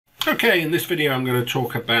Okay, in this video I'm going to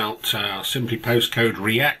talk about Simply Postcode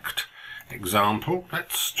React example.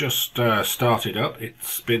 Let's just start it up.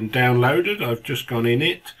 It's been downloaded, I've just gone in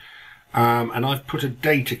it, and I've put a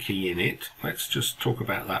data key in it. Let's just talk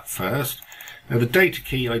about that first. Now the data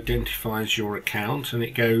key identifies your account and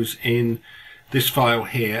it goes in this file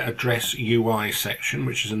here, Address UI section,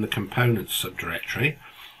 which is in the components subdirectory.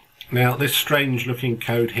 Now this strange looking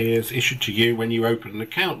code here is issued to you when you open an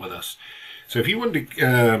account with us. So if you want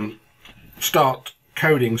to start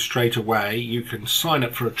coding straight away, you can sign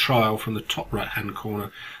up for a trial from the top right hand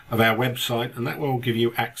corner of our website, and that will give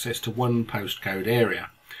you access to one postcode area.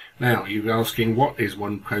 Now you're asking, what is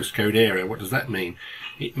one postcode area? What does that mean?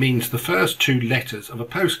 It means the first two letters of a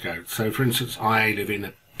postcode. So for instance, I live in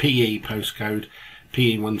a PE postcode,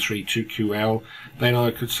 PE132QL, then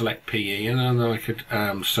I could select PE and then I could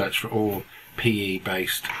search for all PE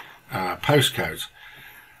based postcodes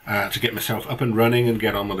to get myself up and running and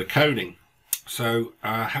get on with the coding. So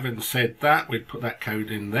having said that, we'd put that code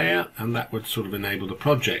in there and that would sort of enable the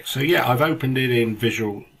project. So yeah, I've opened it in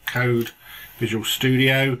Visual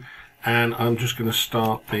Studio, and I'm just going to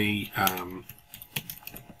start the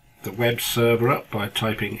web server up by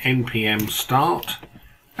typing npm start.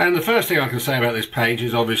 And the first thing I can say about this page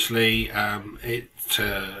is obviously it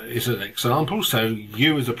is an example, so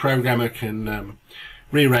you as a programmer can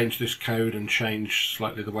rearrange this code and change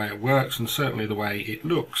slightly the way it works and certainly the way it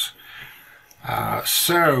looks.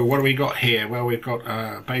 So what do we got here? Well, we've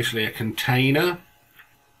got basically a container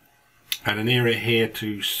and an area here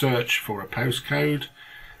to search for a postcode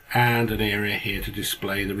and an area here to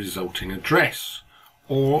display the resulting address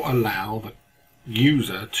or allow the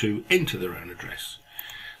user to enter their own address.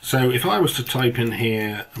 So if I was to type in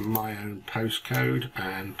here my own postcode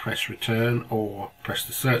and press return or press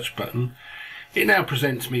the search button, it now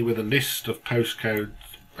presents me with a list of postcodes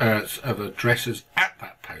of addresses at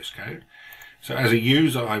that postcode. So as a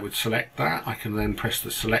user I would select that. I can then press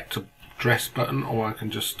the select address button, or I can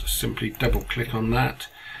just simply double click on that,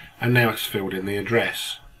 and now it's filled in the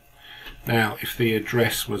address. Now if the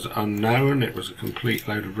address was unknown, it was a complete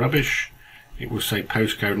load of rubbish, it will say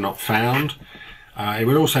postcode not found. It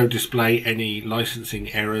will also display any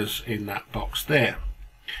licensing errors in that box there.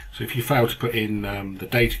 So if you fail to put in the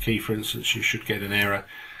data key, for instance, you should get an error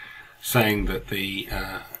saying that the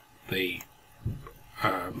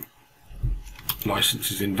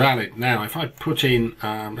license is invalid. Now if I put in,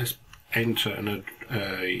 let's enter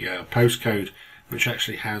a postcode which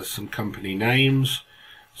actually has some company names.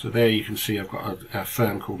 So there you can see I've got a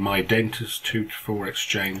firm called My Dentist 224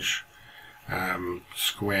 Exchange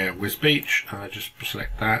Square, Wisbech. I just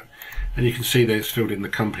select that and you can see that it's filled in the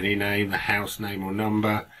company name, the house name or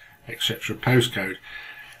number, etc. postcode.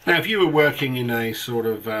 Now if you were working in a sort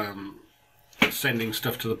of sending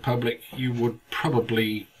stuff to the public, you would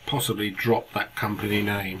possibly drop that company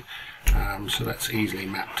name, so that's easily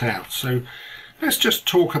mapped out. So let's just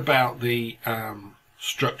talk about the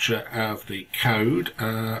structure of the code,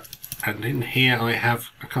 and in here I have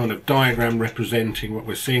a kind of diagram representing what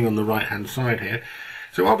we're seeing on the right hand side here.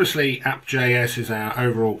 So obviously app.js is our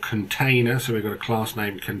overall container, so we've got a class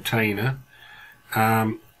named container,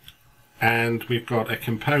 and we've got a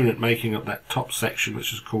component making up that top section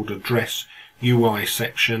which is called Address UI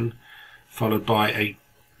section, followed by a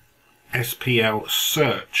SPL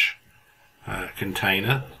search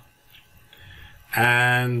container,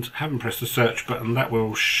 and having pressed the search button, that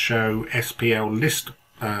will show SPL list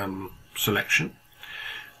selection,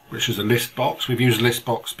 which is a list box. We've used list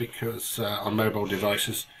box because on mobile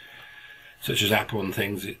devices such as Apple and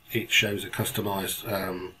things, it shows a customized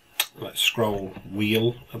like scroll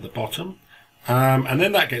wheel at the bottom, and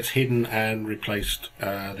then that gets hidden and replaced.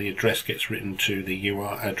 The address gets written to the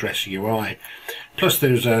address UI. Plus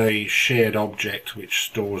there's a shared object which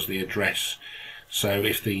stores the address. So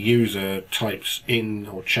if the user types in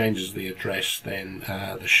or changes the address, then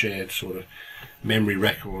the shared sort of memory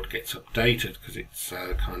record gets updated because it's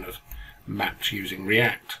kind of mapped using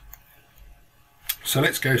React. So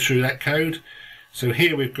let's go through that code. So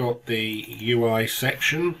here we've got the UI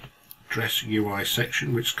section, Address UI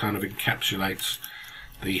section, which kind of encapsulates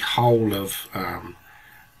the whole of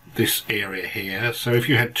this area here. So if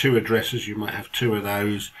you had two addresses, you might have two of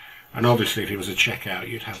those, and obviously if it was a checkout,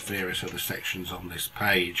 you'd have various other sections on this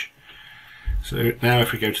page. So now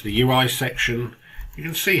if we go to the UI section, you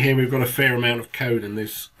can see here we've got a fair amount of code in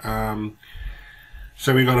this.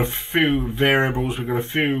 So we've got a few variables, we've got a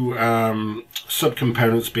few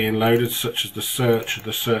subcomponents being loaded, such as the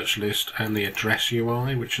search list, and the address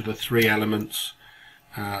UI, which are the three elements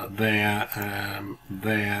there,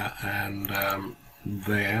 there, and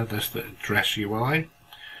there. That's the address UI.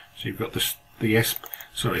 So you've got this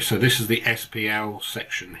so this is the SPL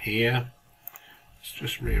section here. Let's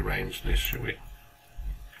just rearrange this, shall we?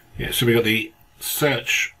 Yeah, so we've got the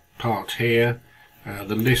search part here.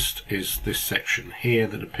 The list is this section here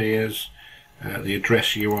that appears. The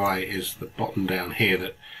address UI is the bottom down here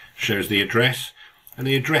that shows the address. And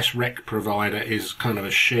the address rec provider is kind of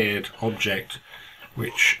a shared object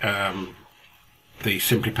which the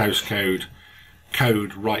Simply Postcode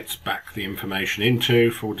code writes back the information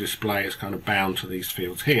into for display. It's kind of bound to these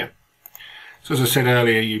fields here. So as I said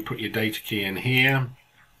earlier, you put your data key in here,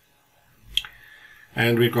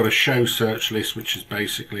 and we've got a show search list, which is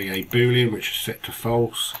basically a boolean which is set to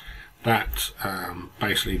false. That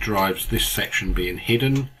basically drives this section being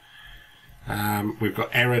hidden. We've got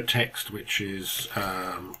error text, which is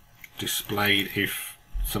displayed if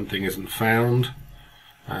something isn't found.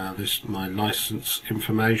 This is my license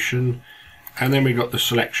information. And then we've got the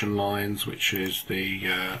selection lines, which is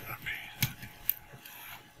the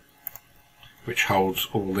which holds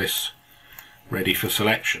all this ready for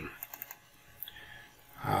selection.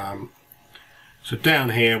 So down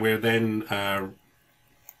here we're then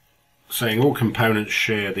saying all components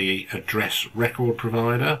share the address record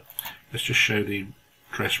provider. Let's just show the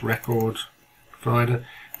address record provider,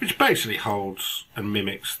 which basically holds and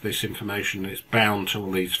mimics this information. It's bound to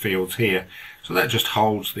all these fields here, so that just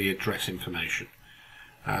holds the address information.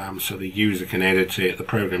 So the user can edit it, the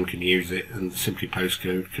program can use it, and the Simply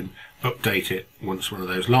Postcode can update it once one of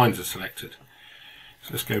those lines is selected.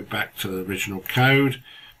 So let's go back to the original code.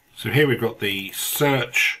 So here we've got the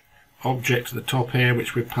search object at the top here,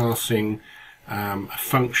 which we're passing a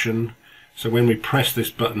function. So when we press this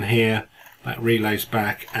button here, that relays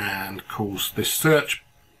back and calls this search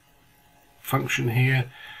function here,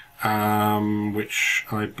 which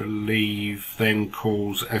I believe then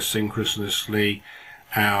calls asynchronously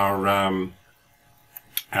our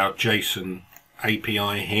JSON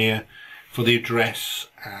API here for the address,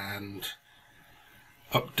 and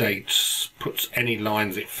updates, puts any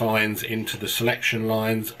lines it finds into the selection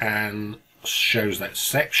lines and shows that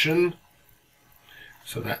section.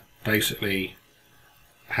 So that basically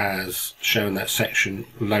has shown that section,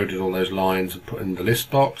 loaded all those lines and put in the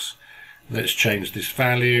list box. Let's change this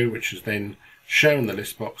value, which is then shown the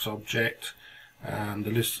list box object, and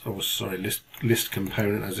the list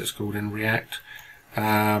component, as it's called in React,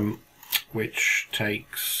 which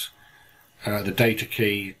takes the data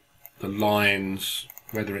key, the lines,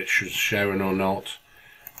 whether it should shown or not,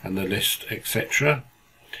 and the list, etc.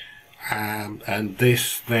 And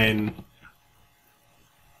this then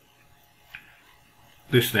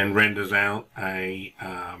renders out a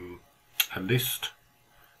list,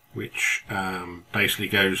 which basically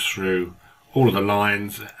goes through all of the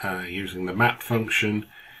lines using the map function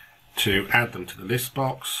to add them to the list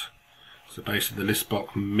box. So basically the list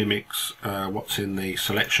box mimics what's in the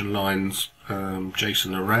selection lines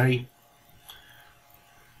JSON array.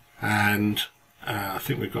 And I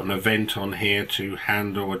think we've got an event on here to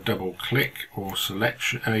handle a double click or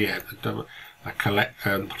selection.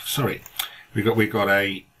 We've got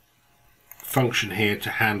a function here to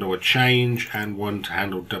handle a change and one to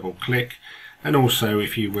handle double click. And also,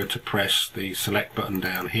 if you were to press the select button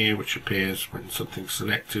down here, which appears when something's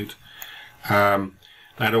selected,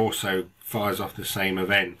 that also fires off the same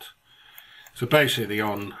event. So basically the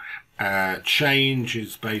on change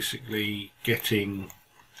is basically getting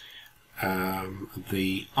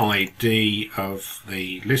the ID of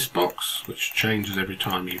the list box, which changes every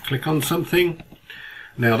time you click on something.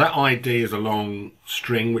 Now that ID is a long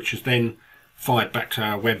string, which is then fired back to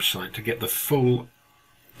our website to get the full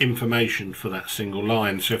information for that single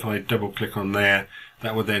line. So if I double click on there,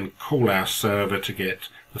 that would then call our server to get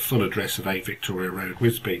the full address of 8 Victoria Road,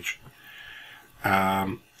 Wisbech.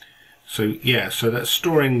 So that's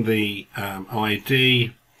storing the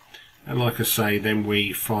ID, and like I say, then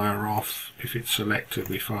we fire off, if it's selected,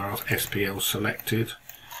 we fire off SPL selected,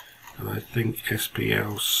 and I think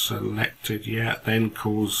SPL selected, then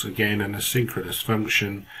calls again an asynchronous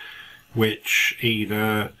function which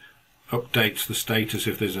either updates the status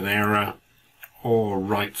if there's an error or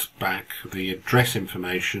writes back the address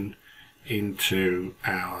information into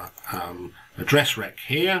our address rec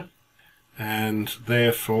here, and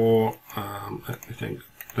therefore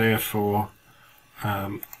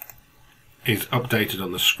is updated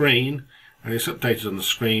on the screen. And it's updated on the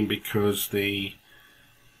screen because the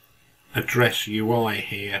address UI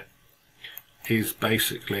here is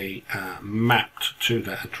basically mapped to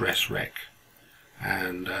that address rec,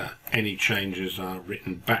 and any changes are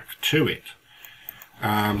written back to it.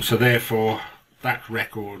 So therefore that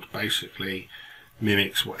record basically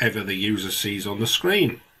mimics whatever the user sees on the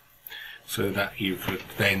screen, so that you could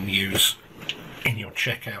then use in your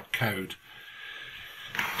checkout code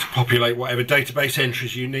to populate whatever database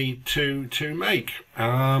entries you need to make.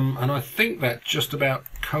 And I think that just about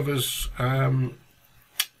covers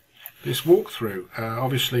this walkthrough.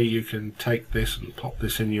 Obviously you can take this and pop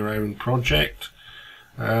this in your own project.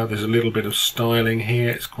 There's a little bit of styling here,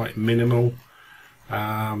 it's quite minimal.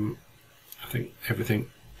 I think everything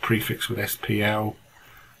prefixed with SPL.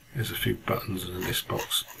 There's a few buttons in this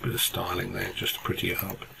box, a bit of styling there just to pretty it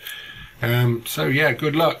up. So yeah,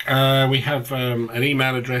 good luck. We have an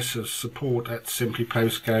email address of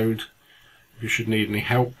support@simplypostcode if you should need any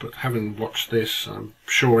help, but having watched this, I'm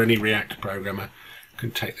sure any React programmer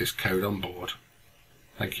can take this code on board.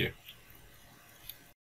 Thank you.